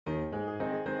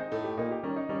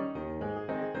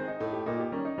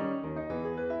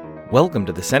Welcome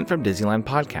to the Sent from Disneyland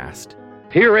podcast.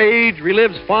 Here age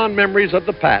relives fond memories of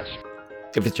the past.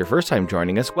 If it's your first time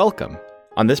joining us, welcome.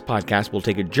 On this podcast, we'll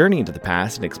take a journey into the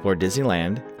past and explore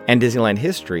Disneyland and Disneyland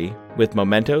history with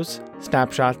mementos,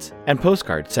 snapshots, and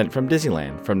postcards sent from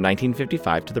Disneyland from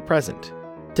 1955 to the present.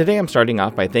 Today I'm starting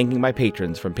off by thanking my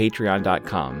patrons from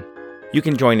patreon.com. You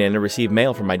can join in and receive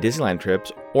mail from my Disneyland trips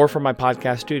or from my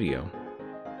podcast studio.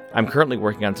 I'm currently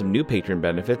working on some new patron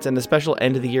benefits and a special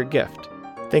end-of-the-year gift.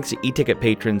 Thanks to e-ticket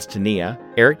patrons Tania,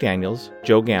 Eric Daniels,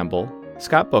 Joe Gamble,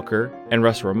 Scott Booker, and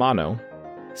Russ Romano.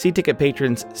 C-ticket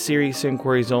patrons Sirius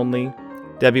Inquiries Only,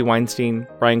 Debbie Weinstein,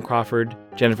 Brian Crawford,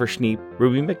 Jennifer Schneep,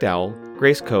 Ruby McDowell,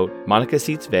 Grace Coate, Monica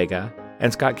Seitz Vega,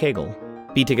 and Scott Cagle.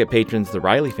 B-ticket patrons the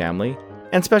Riley family,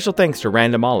 and special thanks to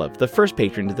Random Olive, the first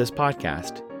patron to this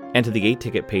podcast, and to the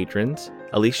A-ticket patrons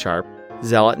Elise Sharp,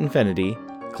 Zealot Infinity,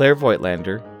 Claire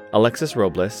Voigtlander, Alexis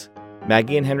Robles,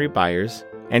 Maggie and Henry Byers,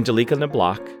 Angelica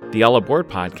Nablock, the All Aboard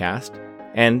podcast,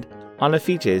 and Ana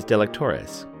Fiches de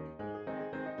Lectores.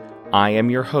 I am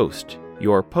your host,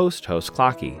 your post-host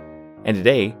Clocky, and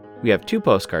today we have 2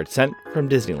 postcards sent from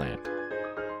Disneyland.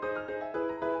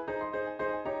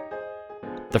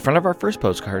 The front of our first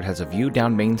postcard has a view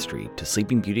down Main Street to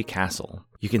Sleeping Beauty Castle.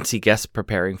 You can see guests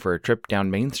preparing for a trip down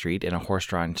Main Street in a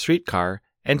horse-drawn streetcar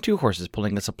and 2 horses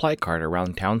pulling a supply cart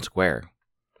around Town Square.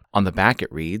 On the back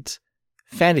it reads,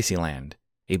 Fantasyland,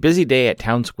 a busy day at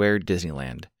Town Square,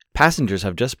 Disneyland. Passengers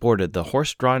have just boarded the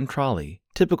horse-drawn trolley,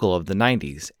 typical of the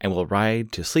 90s, and will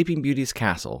ride to Sleeping Beauty's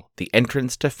castle, the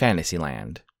entrance to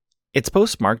Fantasyland. It's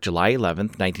postmarked July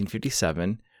 11th,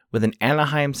 1957, with an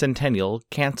Anaheim Centennial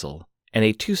cancel and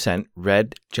a 2-cent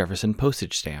red Jefferson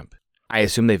postage stamp. I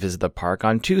assume they visit the park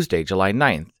on Tuesday, July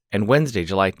 9th, and Wednesday,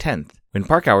 July 10th, when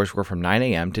park hours were from 9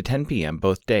 a.m. to 10 p.m.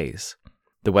 both days.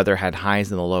 The weather had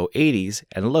highs in the low 80s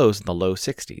and lows in the low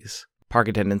 60s. Park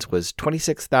attendance was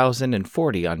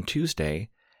 26,040 on Tuesday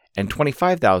and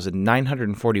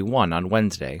 25,941 on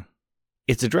Wednesday.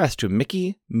 It's addressed to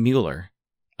Mickey Mueller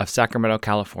of Sacramento,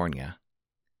 California.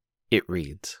 It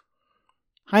reads,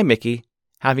 Hi Mickey,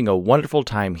 having a wonderful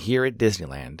time here at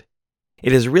Disneyland.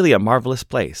 It is really a marvelous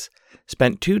place.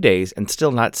 Spent 2 days and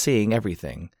still not seeing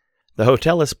everything. The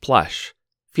hotel is plush.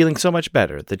 Feeling so much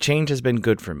better. The change has been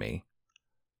good for me.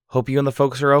 Hope you and the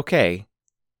folks are okay.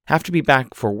 Have to be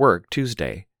back for work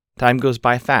Tuesday. Time goes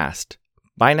by fast.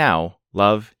 Bye now.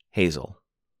 Love, Hazel.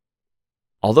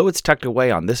 Although it's tucked away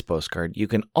on this postcard, you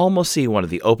can almost see one of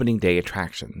the opening day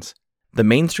attractions. The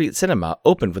Main Street Cinema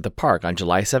opened with the park on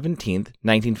July 17,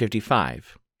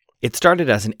 1955. It started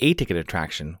as an A-ticket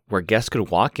attraction where guests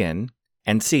could walk in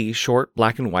and see short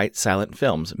black and white silent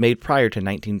films made prior to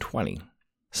 1920.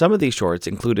 Some of these shorts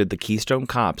included the Keystone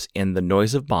Cops in The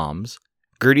Noise of Bombs,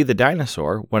 Gertie the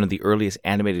Dinosaur, one of the earliest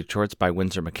animated shorts by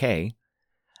Winsor McCay,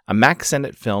 a Mack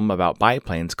Sennett film about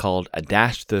biplanes called A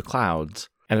Dash Through the Clouds,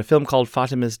 and a film called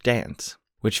Fatima's Dance,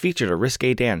 which featured a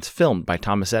risque dance filmed by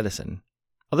Thomas Edison.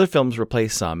 Other films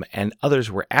replaced some, and others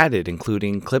were added,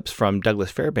 including clips from Douglas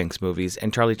Fairbanks movies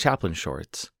and Charlie Chaplin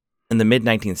shorts. In the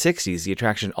mid-1960s, the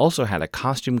attraction also had a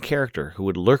costume character who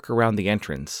would lurk around the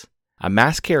entrance. A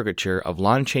masked caricature of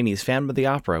Lon Chaney's Phantom of the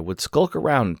Opera would skulk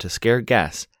around to scare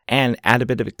guests and add a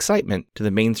bit of excitement to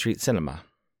the Main Street Cinema.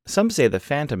 Some say the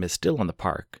Phantom is still in the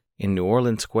park, in New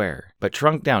Orleans Square, but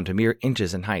shrunk down to mere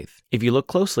inches in height. If you look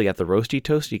closely at the Roasty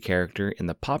Toasty character in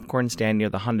the popcorn stand near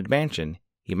the Haunted Mansion,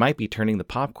 he might be turning the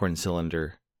popcorn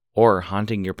cylinder, or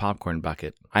haunting your popcorn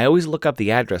bucket. I always look up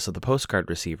the address of the postcard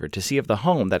receiver to see if the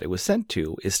home that it was sent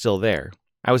to is still there.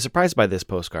 I was surprised by this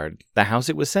postcard. The house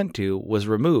it was sent to was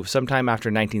removed sometime after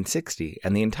 1960,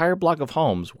 and the entire block of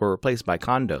homes were replaced by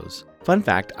condos. Fun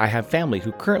fact, I have family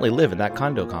who currently live in that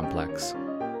condo complex.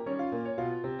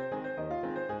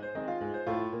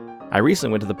 I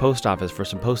recently went to the post office for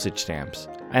some postage stamps,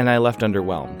 and I left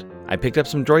underwhelmed. I picked up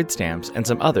some Droid stamps and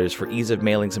some others for ease of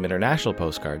mailing some international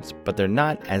postcards, but they're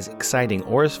not as exciting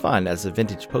or as fun as the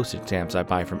vintage postage stamps I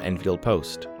buy from Enfield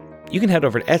Post. You can head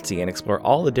over to Etsy and explore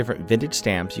all the different vintage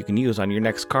stamps you can use on your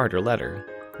next card or letter.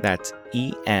 That's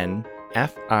ENFIELDPOST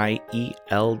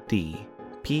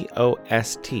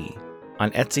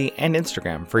on Etsy and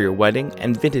Instagram for your wedding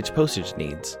and vintage postage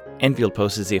needs. Enfield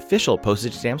Post is the official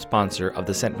postage stamp sponsor of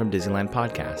the Sent from Disneyland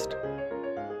podcast.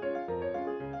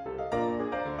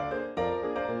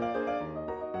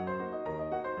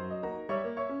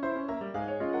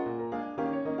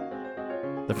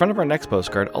 The front of our next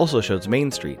postcard also shows Main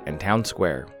Street and Town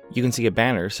Square. You can see a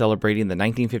banner celebrating the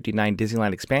 1959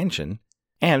 Disneyland expansion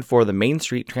and for the Main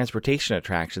Street transportation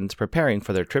attractions preparing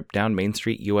for their trip down Main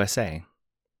Street, USA.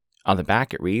 On the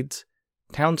back it reads,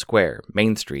 Town Square,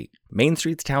 Main Street. Main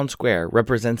Street's Town Square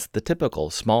represents the typical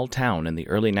small town in the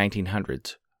early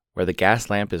 1900s, where the gas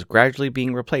lamp is gradually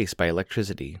being replaced by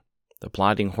electricity. The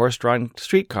plodding horse-drawn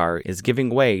streetcar is giving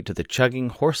way to the chugging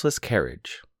horseless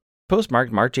carriage.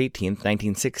 Postmarked March 18,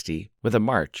 1960, with a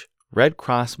March, Red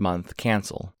Cross Month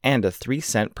cancel, and a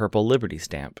 3-cent purple Liberty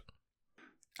stamp.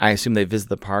 I assume they visit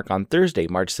the park on Thursday,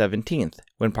 March 17th,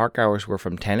 when park hours were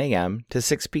from 10 a.m. to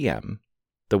 6 p.m.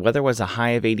 The weather was a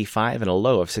high of 85 and a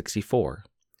low of 64.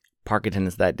 Park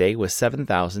attendance that day was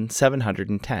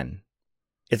 7,710.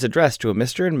 It's addressed to a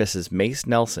Mr. and Mrs. Mace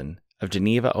Nelson of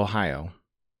Geneva, Ohio.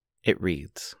 It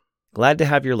reads, "Glad to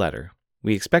have your letter.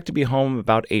 We expect to be home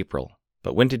about April,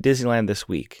 but went to Disneyland this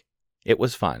week. It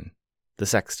was fun. The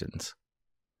Sextons."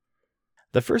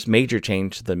 The first major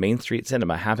change to the Main Street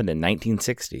Cinema happened in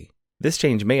 1960. This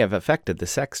change may have affected the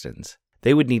Sextons.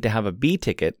 They would need to have a B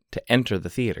ticket to enter the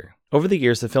theater. Over the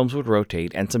years, the films would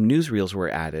rotate and some newsreels were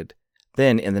added.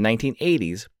 Then, in the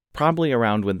 1980s, probably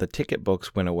around when the ticket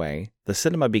books went away, the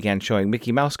cinema began showing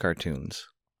Mickey Mouse cartoons.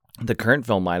 The current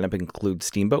film lineup includes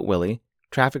Steamboat Willie,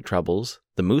 Traffic Troubles,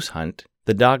 The Moose Hunt,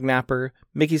 The Dog Napper,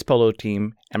 Mickey's Polo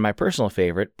Team, and my personal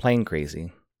favorite, Plane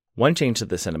Crazy. One change to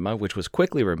the cinema, which was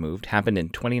quickly removed, happened in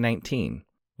 2019,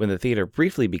 when the theater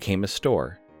briefly became a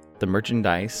store. The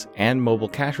merchandise and mobile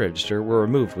cash register were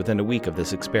removed within a week of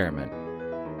this experiment.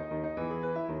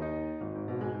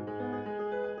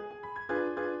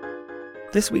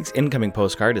 This week's incoming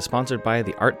postcard is sponsored by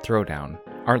the Art Throwdown.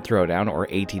 Art Throwdown, or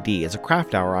ATD, is a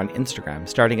craft hour on Instagram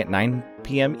starting at 9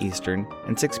 p.m. Eastern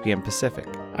and 6 p.m. Pacific.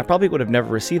 I probably would have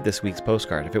never received this week's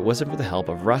postcard if it wasn't for the help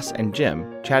of Russ and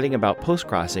Jim chatting about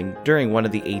post-crossing during one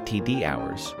of the ATD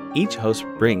hours. Each host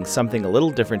brings something a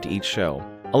little different to each show.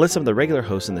 I'll list some of the regular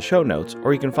hosts in the show notes,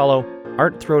 or you can follow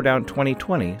Art Throwdown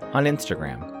 2020 on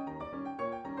Instagram.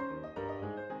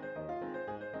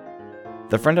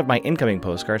 The front of my incoming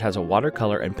postcard has a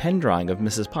watercolor and pen drawing of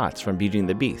Mrs. Potts from Beauty and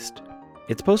the Beast.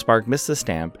 Its postmark missed the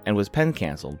stamp and was pen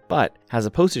canceled, but has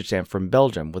a postage stamp from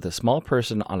Belgium with a small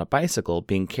person on a bicycle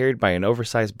being carried by an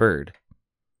oversized bird.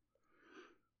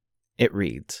 It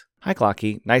reads, "Hi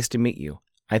Clocky, nice to meet you.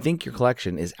 I think your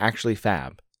collection is actually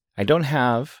fab. I don't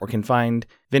have or can find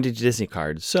vintage Disney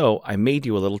cards, so I made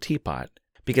you a little teapot,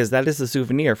 because that is the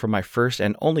souvenir from my first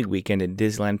and only weekend in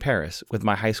Disneyland Paris with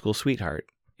my high school sweetheart.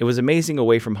 It was amazing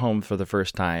away from home for the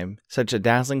first time, such a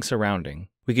dazzling surrounding.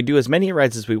 We could do as many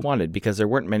rides as we wanted because there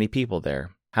weren't many people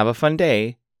there. Have a fun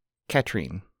day,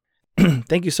 Katrine."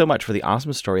 Thank you so much for the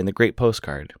awesome story and the great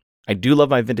postcard. I do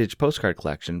love my vintage postcard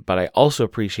collection, but I also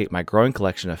appreciate my growing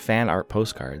collection of fan art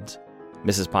postcards.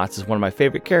 Mrs. Potts is one of my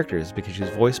favorite characters because she's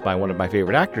voiced by one of my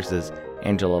favorite actresses,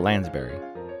 Angela Lansbury.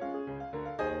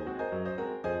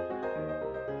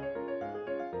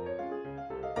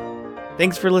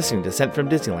 Thanks for listening to Sent from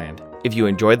Disneyland. If you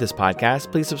enjoyed this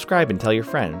podcast, please subscribe and tell your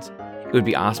friends. It would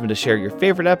be awesome to share your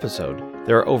favorite episode.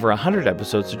 There are over 100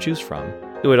 episodes to choose from.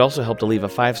 It would also help to leave a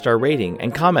 5-star rating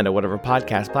and comment on whatever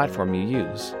podcast platform you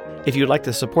use. If you'd like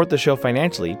to support the show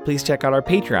financially, please check out our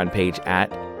Patreon page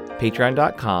at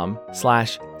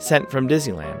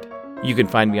patreon.com/SentFromDisneyland. You can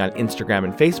find me on Instagram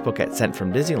and Facebook at Sent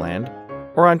From Disneyland,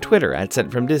 or on Twitter at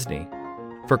Sent From Disney.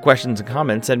 For questions and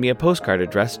comments, send me a postcard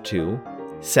addressed to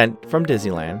Sent From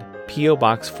Disneyland, P.O.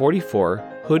 Box 44,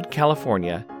 Hood,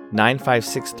 California,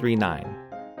 95639.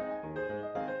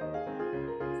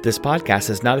 This podcast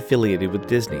is not affiliated with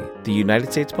Disney, the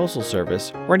United States Postal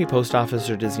Service, or any post office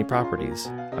or Disney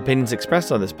properties. Opinions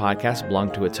expressed on this podcast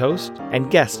belong to its host and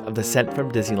guests of the Sent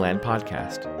From Disneyland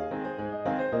podcast.